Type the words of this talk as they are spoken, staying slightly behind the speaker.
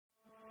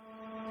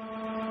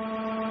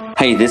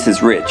Hey, this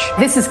is Rich.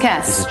 This is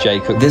Cass. This is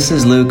Jacob. This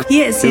is Luke.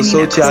 Yes, Eu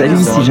sou o Thiago.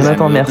 Salut, ici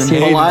Jonathan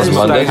Mercier. Olá, eu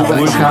sou o David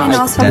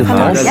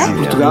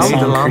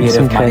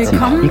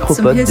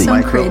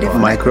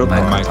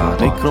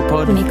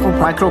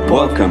Micropod.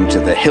 Welcome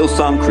to the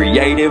Hillsong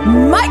Creative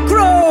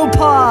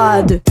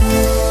Micropod.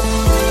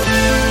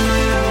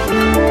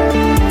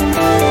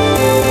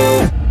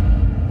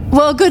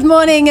 Well, good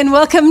morning and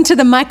welcome to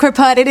the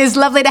Micropod. It is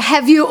lovely to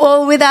have you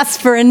all with us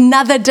for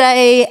another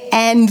day,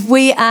 and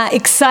we are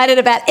excited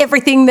about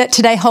everything that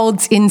today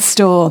holds in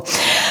store.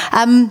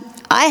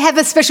 I have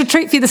a special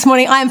treat for you this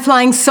morning. I am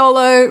flying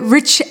solo.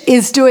 Rich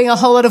is doing a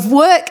whole lot of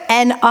work,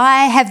 and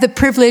I have the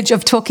privilege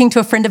of talking to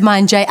a friend of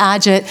mine, Jay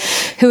Argett,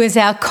 who is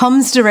our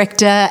comms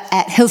director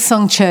at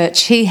Hillsong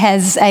Church. He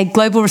has a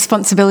global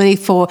responsibility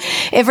for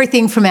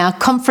everything from our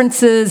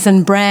conferences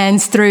and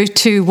brands through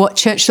to what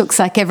church looks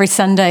like every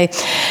Sunday.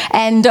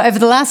 And over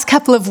the last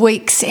couple of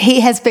weeks,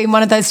 he has been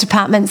one of those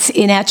departments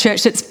in our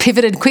church that's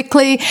pivoted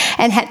quickly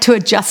and had to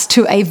adjust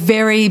to a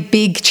very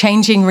big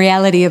changing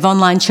reality of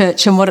online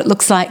church and what it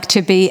looks like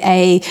to be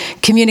a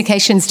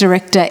communications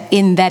director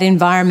in that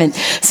environment.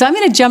 So I'm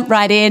going to jump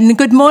right in.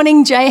 Good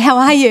morning, Jay. How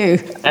are you?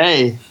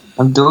 Hey,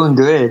 I'm doing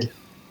good.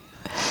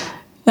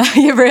 Are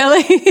you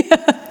really?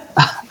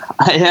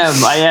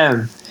 I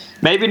am.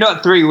 Maybe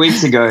not 3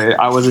 weeks ago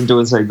I wasn't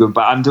doing so good,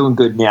 but I'm doing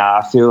good now.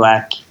 I feel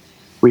like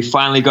we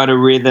finally got a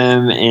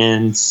rhythm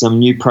and some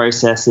new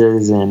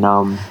processes, and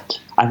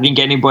I think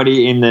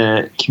anybody in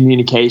the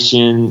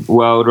communication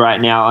world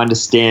right now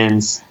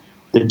understands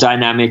the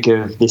dynamic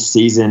of this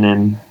season,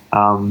 and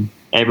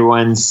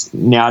everyone's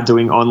now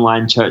doing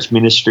online church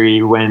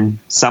ministry when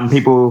some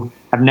people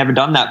have never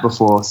done that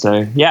before.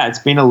 So yeah, it's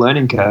been a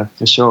learning curve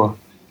for sure.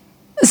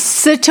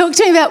 So talk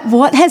to me about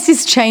what has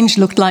this change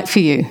looked like for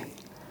you?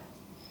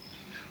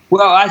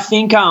 Well, I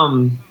think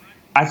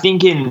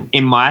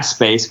in my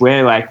space,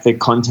 we're like the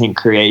content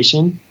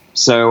creation.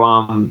 So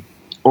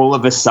all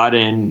of a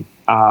sudden,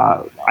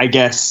 I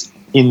guess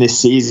in this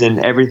season,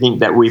 everything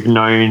that we've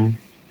known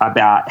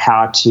about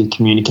how to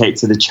communicate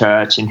to the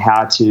church and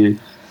how to,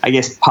 I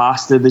guess,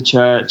 pastor the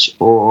church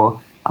or,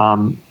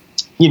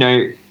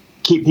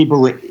 keep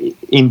people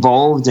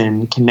involved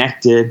and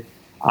connected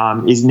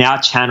is now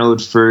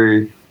channeled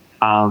through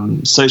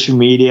social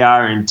media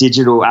and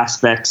digital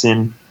aspects.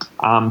 And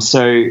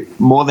so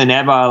more than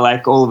ever,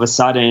 like all of a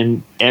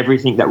sudden,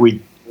 everything that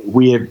we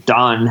have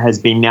done has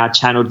been now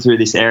channeled through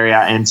this area.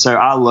 And so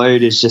our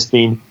load has just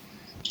been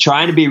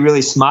trying to be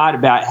really smart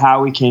about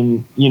how we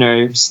can,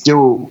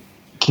 still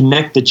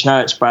connect the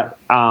church, but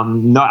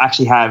not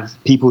actually have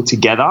people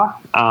together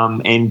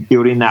and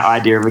building that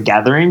idea of a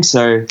gathering.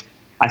 So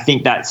I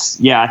think that's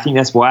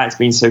why it's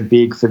been so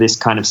big for this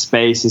kind of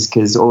space, is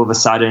because all of a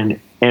sudden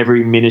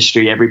every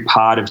ministry, every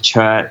part of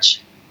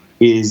church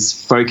is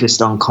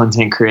focused on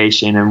content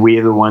creation, and we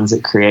are the ones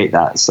that create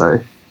that.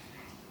 So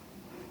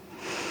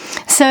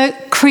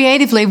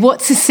creatively,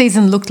 what's this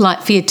season looked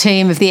like for your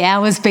team? Have the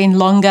hours been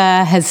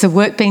longer? Has the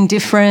work been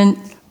different?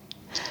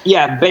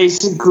 Yeah,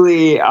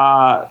 basically,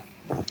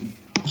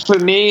 for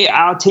me,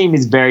 our team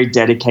is very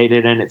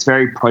dedicated and it's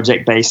very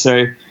project-based.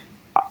 So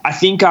I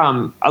think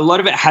a lot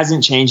of it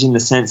hasn't changed in the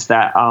sense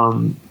that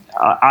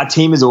our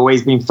team has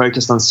always been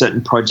focused on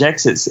certain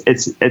projects.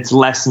 It's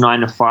less 9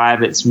 to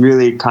 5. It's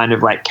really kind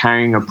of like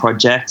carrying a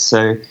project.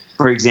 So,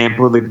 for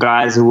example, the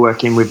guys are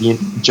working with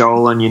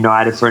Joel on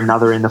United for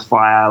Another in the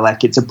Fire.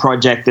 Like, it's a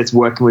project that's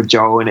working with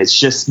Joel, and it's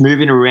just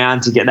moving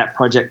around to get that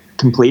project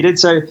completed.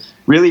 So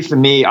really for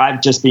me,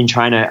 I've just been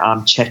trying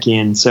to check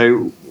in.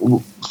 So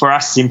for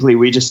us, simply,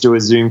 we just do a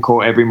Zoom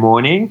call every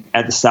morning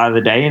at the start of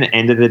the day and the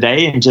end of the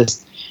day, and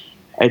just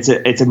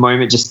it's a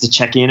moment just to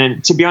check in.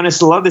 And to be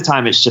honest, a lot of the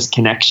time it's just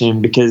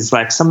connection, because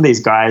like some of these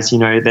guys,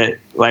 that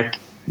like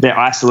they're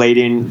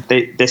isolating,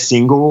 they're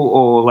single,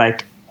 or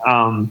like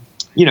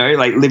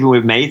like living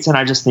with mates. And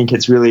I just think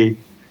it's really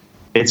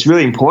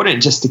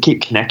important just to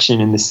keep connection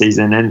in this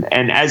season.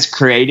 And as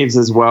creatives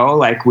as well,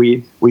 like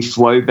we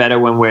flow better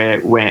when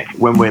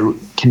we're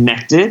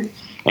connected.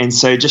 And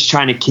so just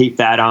trying to keep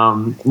that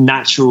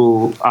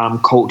natural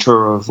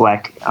culture of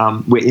like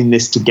we're in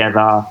this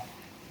together,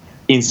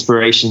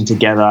 inspiration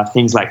together,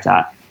 things like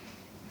that.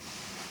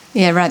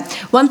 Yeah, right.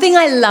 One thing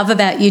I love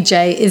about you,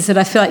 Jay, is that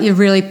I feel like you're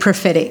really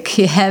prophetic.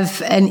 You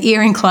have an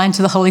ear inclined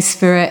to the Holy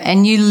Spirit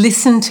and you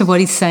listen to what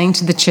he's saying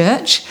to the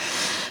church.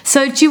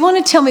 So do you want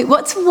to tell me,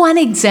 what's one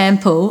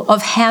example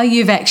of how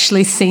you've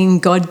actually seen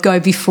God go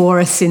before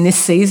us in this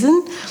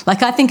season?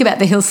 Like, I think about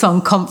the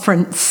Hillsong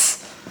Conference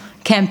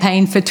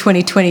campaign for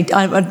 2020.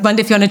 I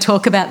wonder if you want to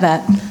talk about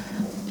that.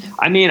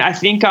 I mean, I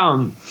think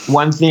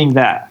one thing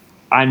that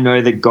I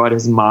know that God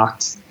has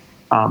marked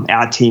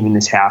our team in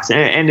this house,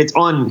 and it's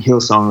on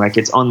Hillsong, like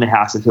it's on the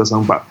house of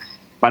Hillsong,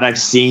 but I've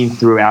seen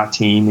through our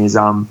team is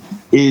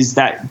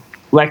that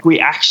like we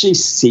actually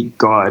seek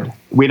God.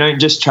 We don't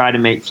just try to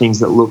make things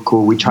that look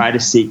cool. We try to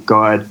seek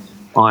God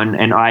on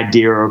an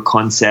idea or a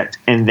concept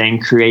and then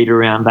create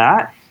around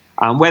that.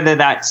 Whether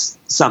that's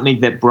something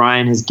that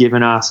Brian has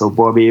given us or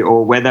Bobby,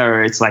 or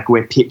whether it's like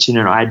we're pitching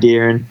an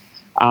idea. And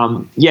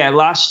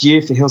last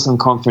year for Hillsong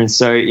Conference,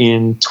 so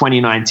in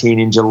 2019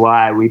 in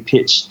July, we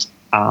pitched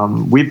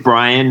with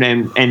Brian,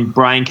 and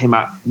Brian came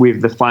up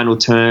with the final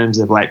terms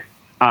of like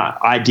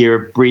idea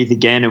of Breathe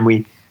Again, and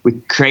we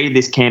created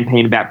this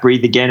campaign about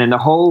Breathe Again, and the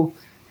whole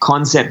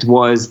concept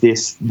was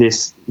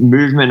this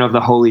movement of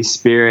the Holy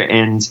Spirit.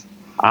 And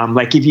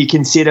like if you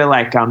consider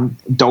like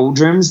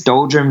doldrums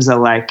are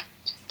like,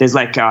 there's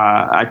like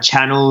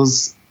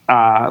channels,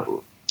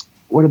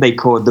 what are they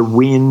called? The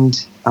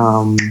wind,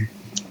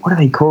 what are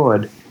they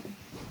called?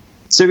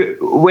 So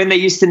when they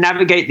used to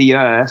navigate the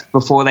earth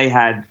before they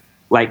had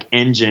like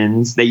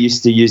engines, they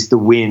used to use the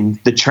wind,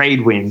 the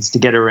trade winds, to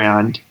get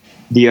around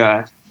the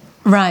earth.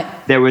 Right.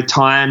 There were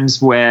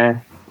times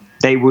where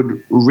they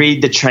would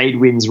read the trade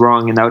winds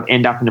wrong and they would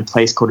end up in a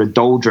place called a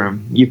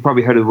doldrum. You've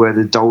probably heard of the word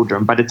the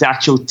doldrum, but it's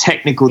actual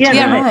technical term.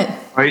 Yeah,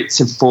 right. Boats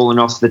have fallen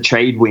off the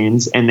trade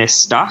winds and they're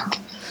stuck.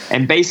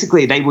 And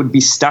basically they would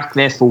be stuck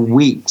there for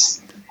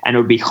weeks, and it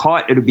would be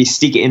hot, it would be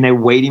sticky, and they're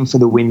waiting for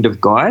the wind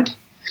of God.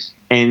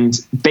 And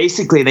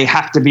basically they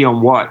have to be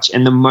on watch.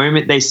 And the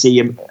moment they see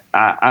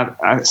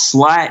a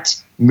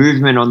slight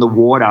movement on the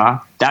water,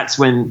 that's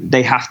when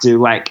they have to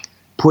like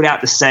put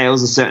out the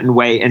sails a certain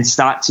way and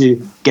start to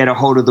get a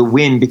hold of the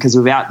wind, because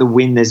without the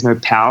wind, there's no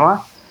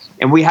power.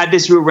 And we had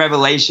this real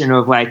revelation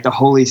of like the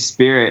Holy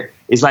Spirit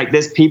is like,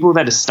 there's people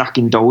that are stuck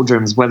in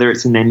doldrums, whether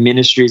it's in their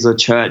ministries or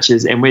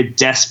churches, and we're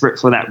desperate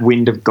for that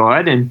wind of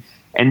God. And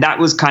that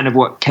was kind of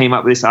what came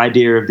up with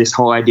this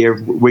whole idea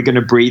of we're going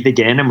to breathe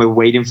again and we're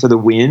waiting for the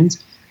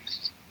wind.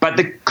 But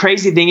the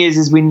crazy thing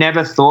is we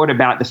never thought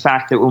about the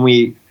fact that when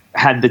we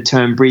had the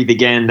term Breathe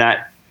Again,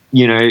 that,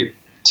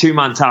 2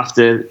 months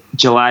after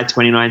July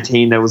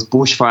 2019, there was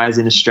bushfires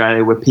in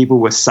Australia where people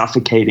were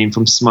suffocating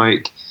from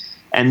smoke.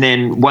 And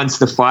then once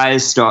the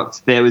fires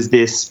stopped, there was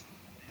this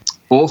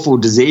awful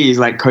disease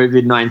like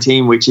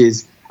COVID-19, which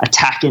is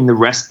attacking the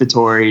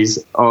respiratories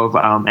of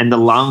and the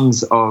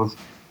lungs of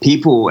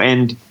people.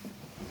 And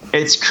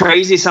it's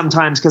crazy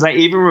sometimes, because I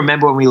even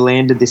remember when we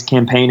landed this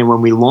campaign and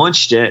when we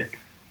launched it,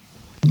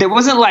 there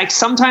wasn't like,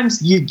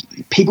 sometimes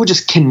people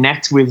just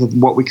connect with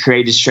what we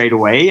created straight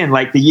away. And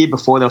like the year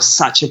before, there was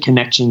such a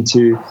connection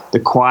to the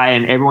choir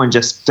and everyone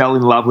just fell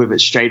in love with it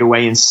straight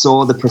away and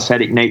saw the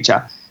prophetic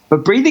nature.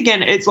 But Breathe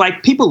Again, it's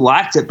like people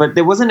liked it, but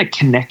there wasn't a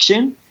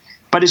connection.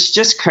 But it's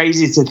just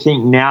crazy to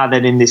think now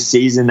that in this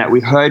season that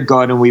we heard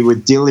God and we were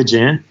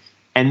diligent,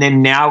 and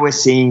then now we're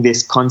seeing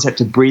this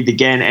concept of Breathe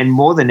Again. And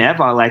more than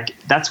ever, like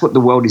that's what the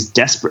world is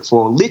desperate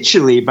for,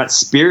 literally, but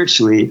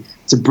spiritually,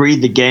 to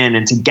breathe again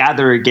and to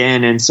gather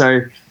again. And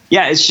so,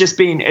 yeah, it's just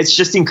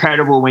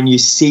incredible when you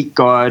seek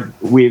God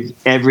with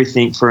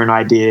everything for an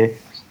idea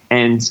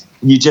and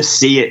you just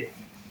see it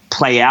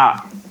play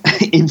out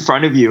in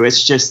front of you.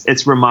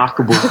 It's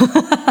remarkable.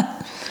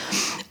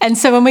 And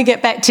so when we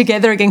get back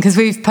together again, because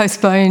we've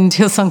postponed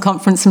Hillsong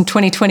Conference from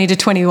 2020 to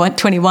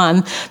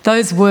 2021,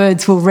 those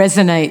words will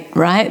resonate,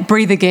 right?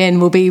 Breathe Again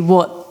will be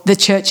what the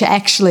church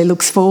actually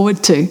looks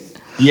forward to.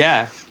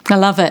 Yeah. I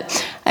love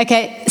it.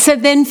 Okay, so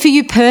then for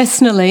you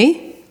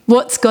personally,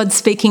 what's God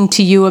speaking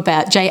to you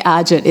about, Jay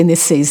Argett, in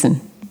this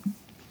season?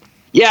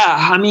 Yeah,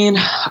 I mean,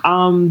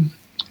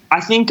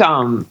 I think,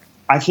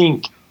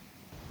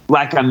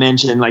 like I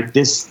mentioned, like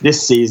this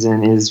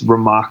season is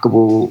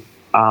remarkable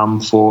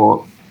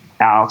for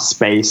our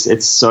space.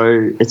 It's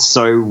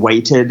so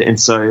weighted, and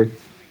so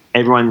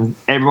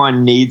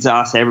everyone needs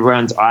us,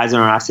 everyone's eyes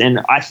are on us.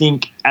 And I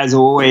think, as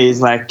always,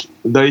 like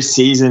those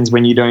seasons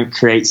when you don't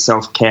create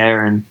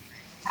self-care and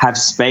have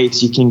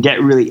space, you can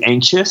get really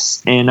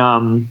anxious. And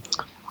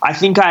I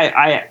think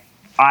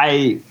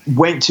I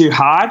went too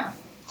hard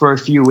for a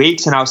few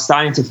weeks, and I was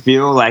starting to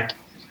feel like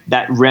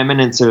that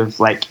remnants of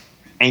like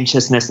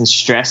anxiousness and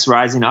stress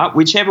rising up,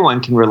 which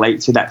everyone can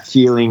relate to, that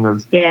feeling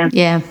of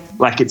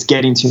like it's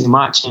getting too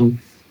much. And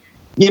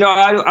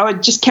I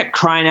would just kept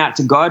crying out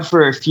to God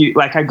for a few,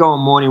 like I go on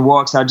morning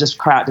walks, I'd just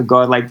cry out to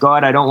God, like,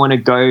 God, I don't want to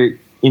go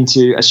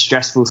into a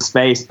stressful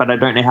space, but I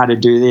don't know how to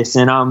do this.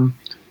 And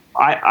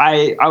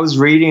I was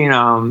reading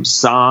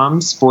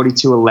Psalms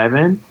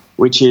 42:11,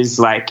 which is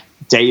like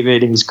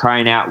David, and he's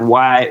crying out,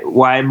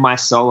 why my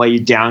soul are you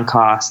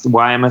downcast?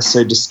 Why am I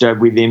so disturbed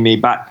within me?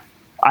 But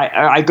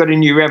I got a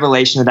new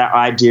revelation of that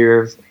idea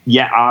of,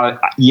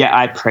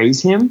 I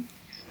praise him.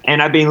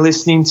 And I've been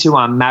listening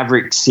to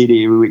Maverick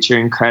City, which are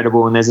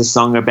incredible. And there's a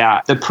song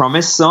about the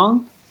Promise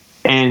song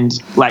and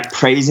like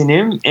praising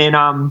him. And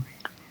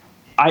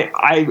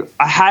I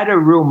had a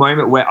real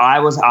moment where I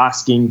was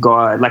asking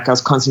God, like I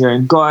was constantly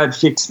going, God,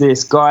 fix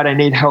this. God, I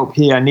need help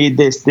here. I need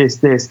this.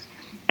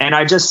 And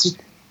I just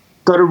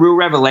got a real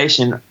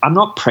revelation. I'm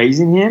not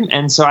praising him.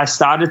 And so I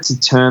started to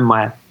turn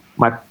my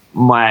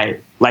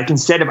like,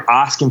 instead of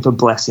asking for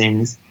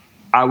blessings,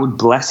 I would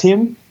bless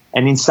him.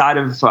 And instead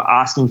of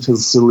asking for the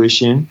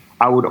solution,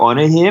 I would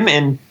honor him.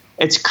 And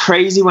it's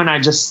crazy when I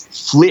just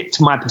flipped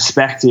my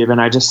perspective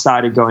and I just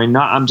started going,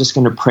 no, I'm just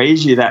going to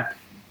praise you. That,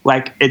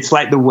 like, it's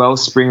like the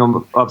wellspring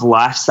of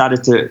life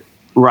started to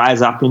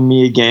rise up in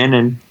me again.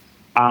 And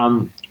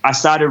I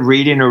started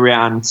reading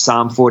around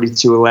Psalm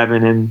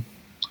 42:11, and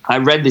I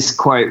read this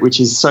quote, which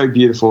is so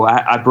beautiful.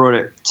 I brought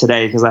it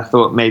today because I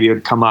thought maybe it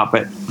would come up,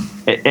 but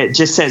it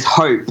just says,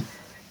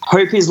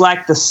 hope is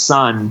like the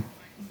sun,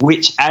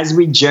 which as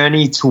we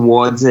journey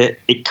towards it,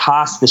 it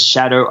casts the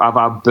shadow of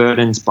our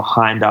burdens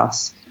behind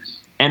us.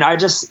 And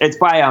it's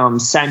by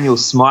Samuel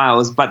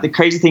Smiles. But the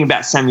crazy thing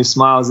about Samuel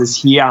Smiles is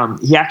he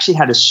actually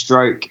had a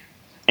stroke,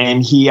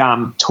 and he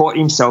taught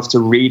himself to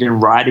read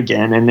and write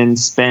again, and then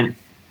spent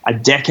a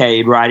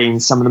decade writing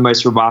some of the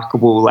most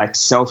remarkable like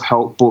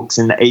self-help books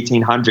in the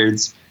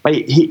 1800s. But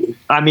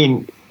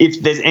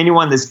if there's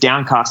anyone that's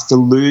downcast to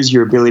lose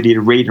your ability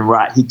to read and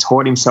write, he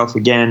taught himself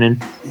again.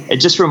 And it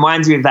just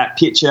reminds me of that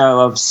picture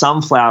of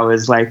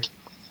sunflowers. Like,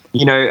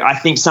 I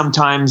think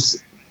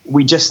sometimes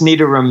we just need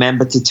to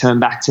remember to turn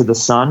back to the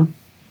sun,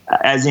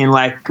 as in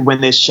like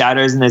when there's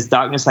shadows and there's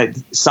darkness. Like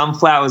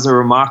sunflowers are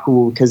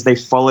remarkable because they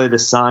follow the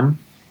sun,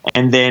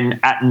 and then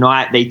at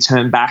night they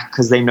turn back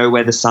because they know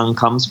where the sun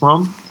comes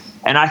from.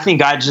 And I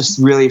think I just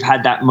really have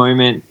had that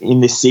moment in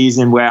this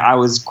season where I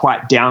was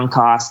quite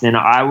downcast, and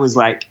I was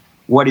like,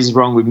 what is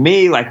wrong with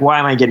me? Like, why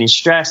am I getting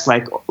stressed?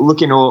 Like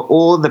looking at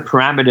all the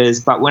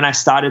parameters. But when I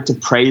started to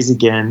praise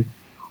again,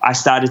 I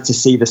started to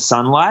see the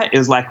sunlight. It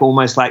was like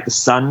almost like the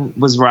sun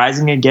was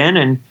rising again.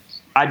 And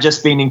I'd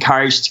just been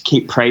encouraged to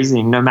keep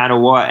praising no matter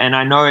what. And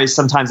I know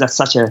sometimes that's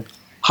such a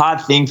hard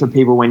thing for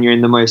people when you're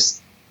in the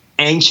most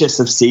anxious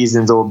of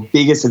seasons or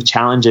biggest of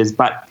challenges.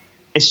 But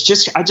I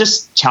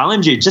just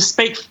challenge you, just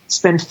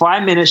spend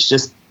 5 minutes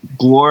just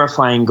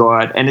glorifying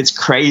God. And it's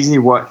crazy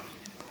what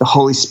the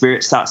Holy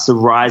Spirit starts to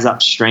rise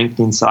up strength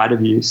inside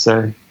of you.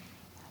 So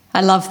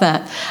I love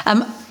that.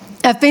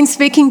 I've been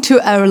speaking to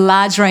a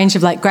large range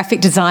of like graphic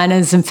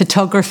designers and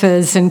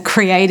photographers and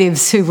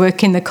creatives who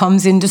work in the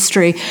comms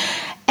industry,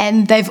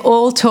 and they've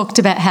all talked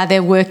about how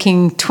they're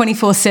working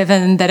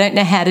 24/7. They don't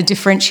know how to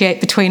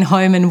differentiate between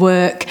home and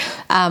work.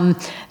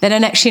 They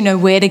don't actually know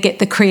where to get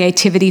the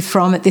creativity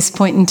from at this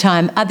point in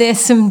time. Are there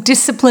some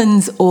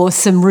disciplines or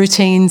some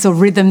routines or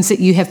rhythms that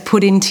you have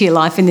put into your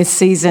life in this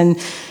season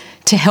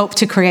to help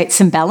to create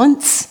some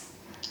balance?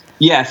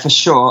 Yeah, for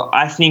sure.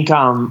 I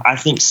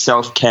think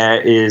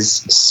self-care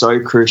is so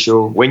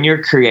crucial. When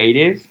you're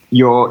creative,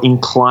 you're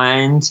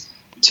inclined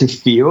to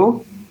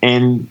feel.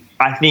 And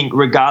I think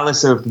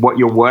regardless of what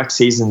your work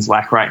season's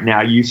like right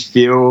now, you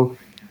feel,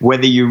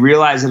 whether you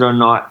realize it or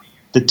not,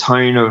 the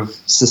tone of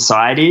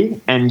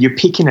society, and you're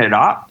picking it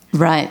up.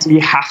 Right. So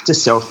you have to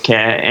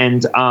self-care.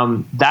 And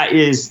that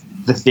is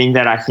the thing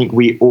that I think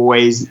we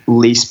always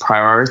least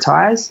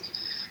prioritize.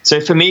 So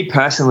for me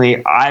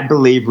personally, I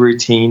believe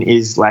routine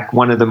is like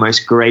one of the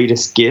most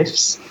greatest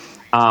gifts.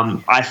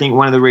 I think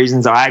one of the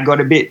reasons I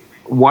got a bit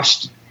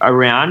washed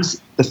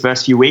around the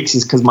first few weeks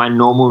is because my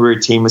normal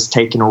routine was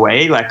taken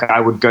away. Like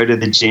I would go to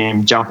the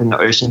gym, jump in the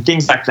ocean,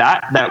 things like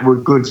that were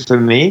good for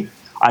me.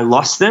 I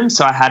lost them,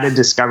 so I had to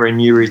discover a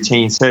new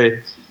routine. So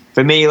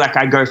for me, like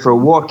I go for a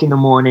walk in the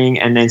morning,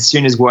 and then as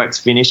soon as work's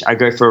finished, I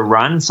go for a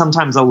run,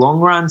 sometimes a long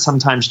run,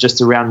 sometimes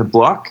just around the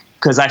block.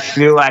 Because I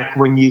feel like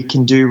when you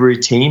can do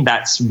routine,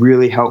 that's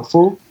really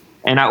helpful.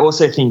 And I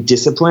also think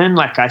discipline,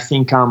 like I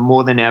think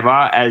more than ever,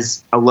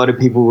 as a lot of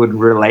people would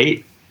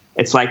relate,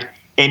 it's like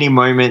any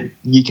moment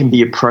you can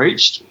be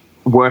approached,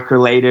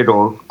 work-related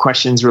or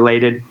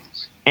questions-related.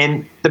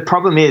 And the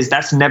problem is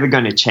that's never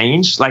going to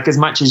change. Like as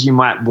much as you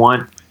might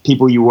want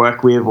people you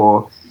work with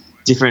or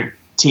different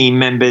team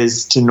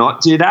members to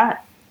not do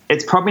that,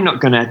 it's probably not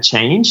going to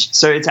change.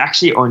 So it's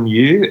actually on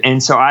you.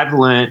 And so I've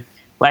learned,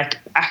 like,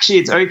 actually,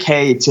 it's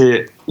okay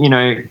to,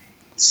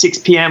 6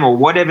 p.m. or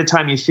whatever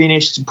time you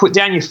finish, to put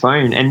down your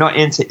phone and not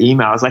answer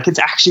emails. Like, it's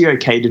actually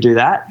okay to do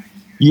that.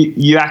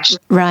 You actually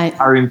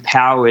are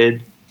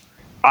empowered,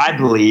 I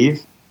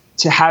believe,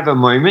 to have a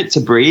moment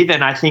to breathe.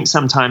 And I think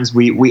sometimes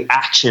we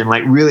action,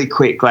 like, really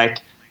quick. Like,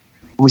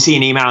 we see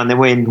an email and then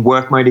we're in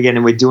work mode again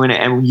and we're doing it.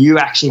 And you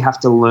actually have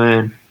to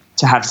learn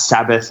to have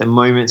Sabbath and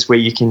moments where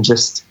you can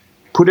just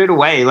put it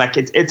away. Like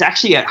it's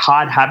actually a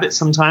hard habit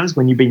sometimes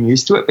when you've been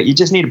used to it, but you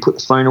just need to put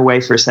the phone away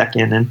for a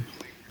second, and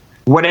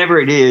whatever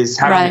it is,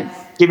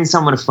 giving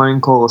someone a phone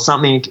call or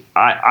something.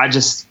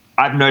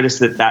 I've noticed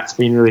that's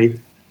been really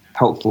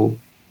helpful.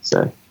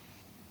 So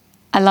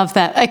I love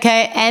that.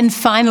 Okay. And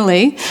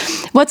finally,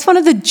 what's one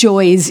of the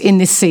joys in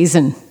this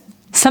season?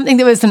 Something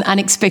that was an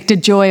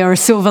unexpected joy or a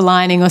silver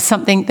lining or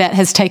something that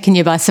has taken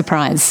you by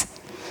surprise?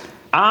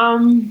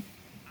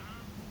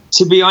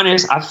 To be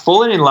honest, I've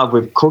fallen in love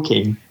with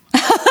cooking.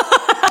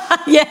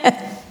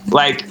 Yeah.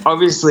 Like,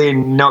 obviously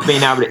not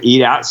being able to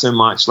eat out so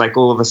much, like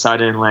all of a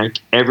sudden, like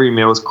every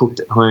meal's cooked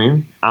at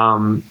home.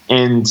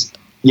 And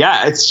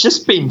yeah, it's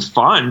just been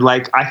fun.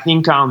 Like, I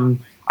think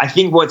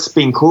what's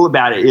been cool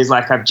about it is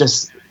like, I've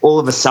just all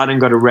of a sudden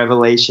got a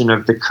revelation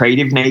of the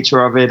creative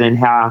nature of it, and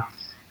how,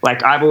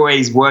 like, I've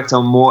always worked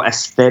on more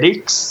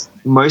aesthetics,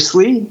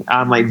 mostly,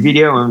 like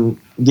video and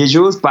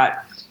visuals,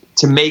 but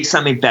to make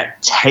something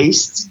that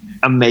tastes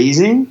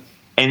amazing,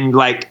 and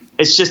like,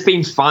 it's just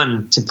been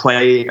fun to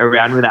play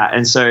around with that.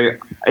 And so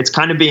it's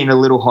kind of been a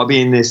little hobby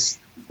in this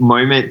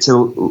moment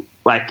to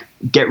like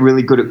get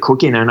really good at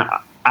cooking. And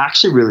I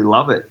actually really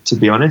love it, to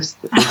be honest.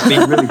 It's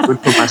been really good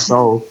for my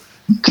soul.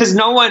 Because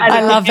no one,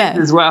 I love that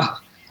as well.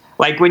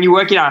 Like when you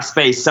work in our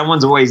space,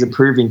 someone's always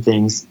approving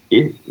things.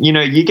 You're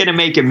going to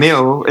make a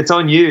meal. It's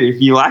on you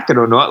if you like it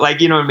or not. Like,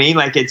 you know what I mean?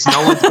 Like it's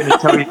no one's going to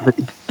tell you.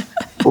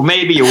 Or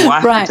maybe your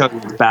wife will tell you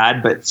it's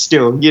bad, but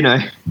still,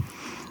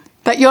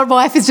 But your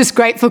wife is just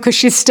grateful because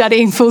she's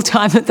studying full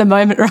time at the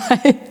moment,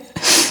 right?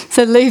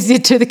 So it leaves you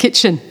to the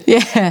kitchen.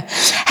 Yeah.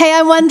 Hey,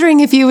 I'm wondering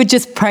if you would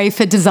just pray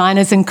for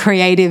designers and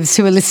creatives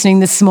who are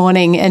listening this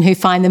morning and who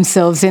find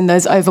themselves in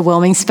those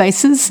overwhelming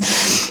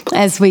spaces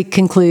as we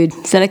conclude.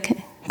 Is that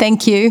okay?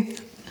 Thank you.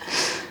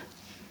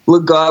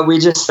 Look, God, we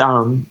just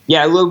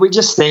we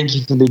just thank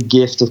you for the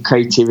gift of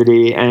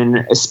creativity,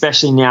 and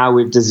especially now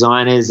with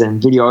designers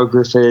and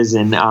videographers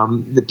and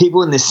the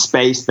people in this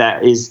space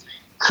that is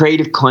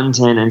creative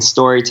content and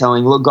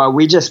storytelling. Lord God,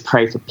 we just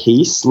pray for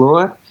peace,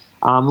 Lord.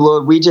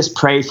 Lord, we just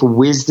pray for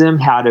wisdom,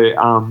 how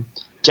to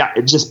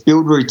just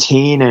build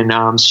routine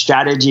and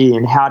strategy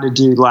and how to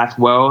do life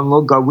well. And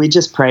Lord God, we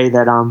just pray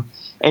that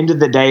end of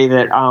the day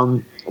that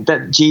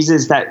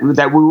Jesus, that we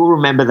will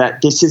remember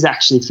that this is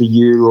actually for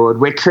you, Lord.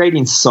 We're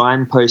creating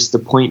signposts to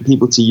point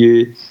people to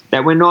you,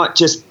 that we're not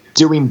just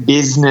doing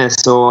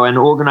business or an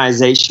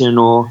organization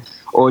or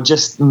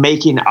just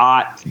making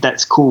art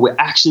that's cool. We're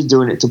actually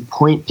doing it to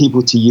point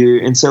people to you.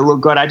 And so, Lord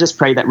God, I just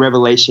pray that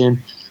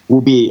revelation will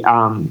be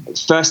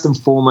first and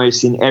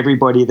foremost in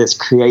everybody that's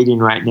creating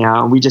right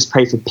now. And we just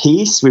pray for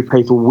peace. We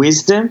pray for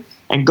wisdom.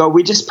 And God,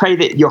 we just pray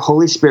that your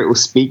Holy Spirit will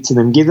speak to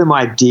them. Give them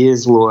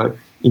ideas, Lord.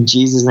 In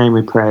Jesus' name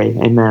we pray.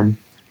 Amen.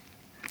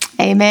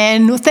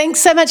 Amen. Well, thanks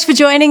so much for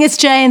joining us,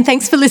 Jay, and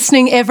thanks for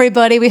listening,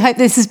 everybody. We hope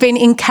this has been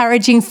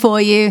encouraging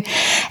for you.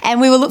 And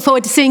we will look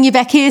forward to seeing you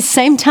back here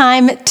same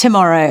time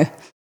tomorrow.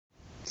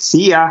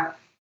 See ya.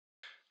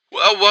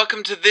 Well,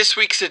 welcome to this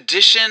week's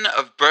edition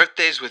of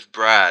Birthdays with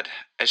Brad.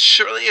 As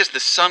surely as the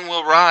sun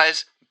will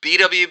rise,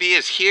 BWB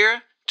is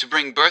here to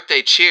bring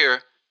birthday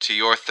cheer to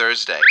your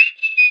Thursday.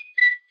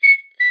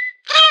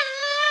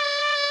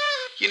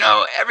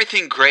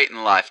 Everything great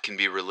in life can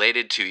be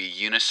related to a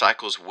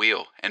unicycle's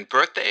wheel, and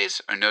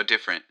birthdays are no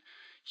different.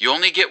 You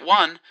only get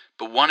one,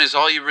 but one is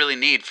all you really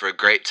need for a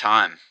great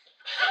time.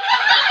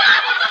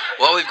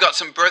 Well, we've got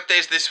some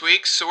birthdays this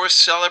week, so we're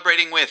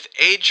celebrating with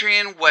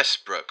Adrian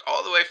Westbrook,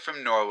 all the way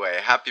from Norway.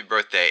 Happy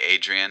birthday,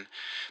 Adrian.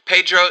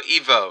 Pedro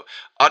Ivo,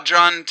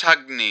 Adran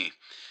Tagni,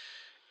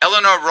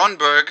 Eleanor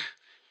Ronberg,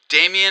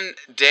 Damien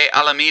de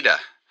Alameda,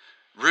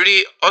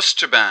 Rudy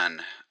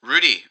Osterban,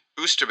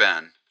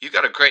 you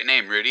got a great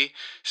name, Rudy.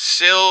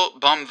 Sil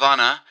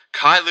Bomvana,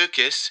 Kai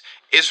Lucas,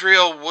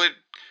 Israel Wood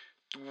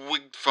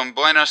from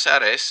Buenos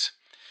Aires,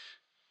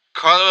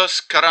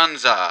 Carlos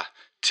Carranza,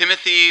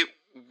 Timothy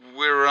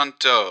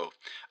Wiranto,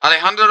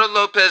 Alejandro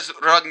Lopez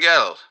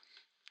Rangel.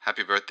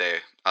 Happy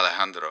birthday,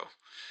 Alejandro.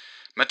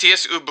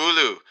 Matias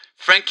Ubulu,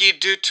 Frankie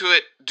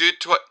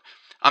Dutuit.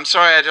 I'm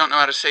sorry, I don't know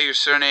how to say your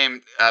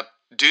surname.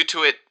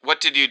 Dutuit.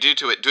 What did you do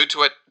to it?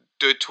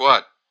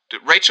 Dutuit.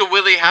 Rachel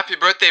Willie, happy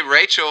birthday,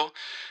 Rachel.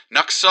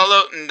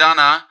 Naxolo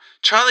Ndana,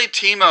 Charlie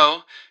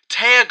Timo,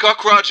 Taya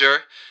Gok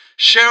Roger,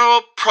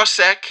 Cheryl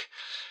Prosek,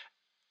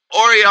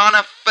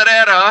 Oriana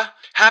Ferreira,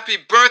 happy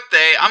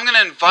birthday. I'm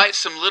going to invite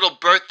some little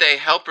birthday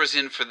helpers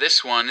in for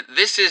this one.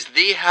 This is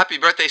the happy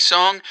birthday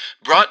song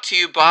brought to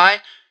you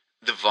by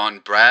the Von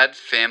Brad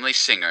Family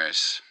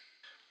Singers.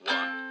 1,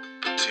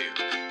 2, 1, 2,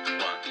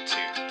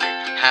 3.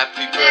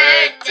 Happy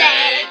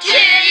birthday to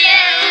you.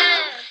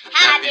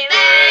 Happy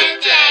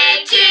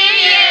birthday to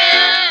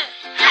you.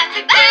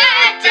 Happy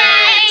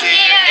birthday,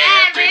 dear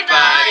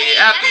everybody.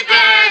 Happy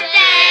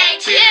birthday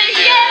to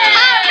you.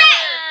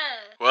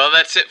 Well,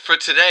 that's it for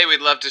today.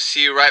 We'd love to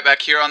see you right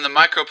back here on the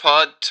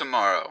Micropod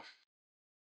tomorrow.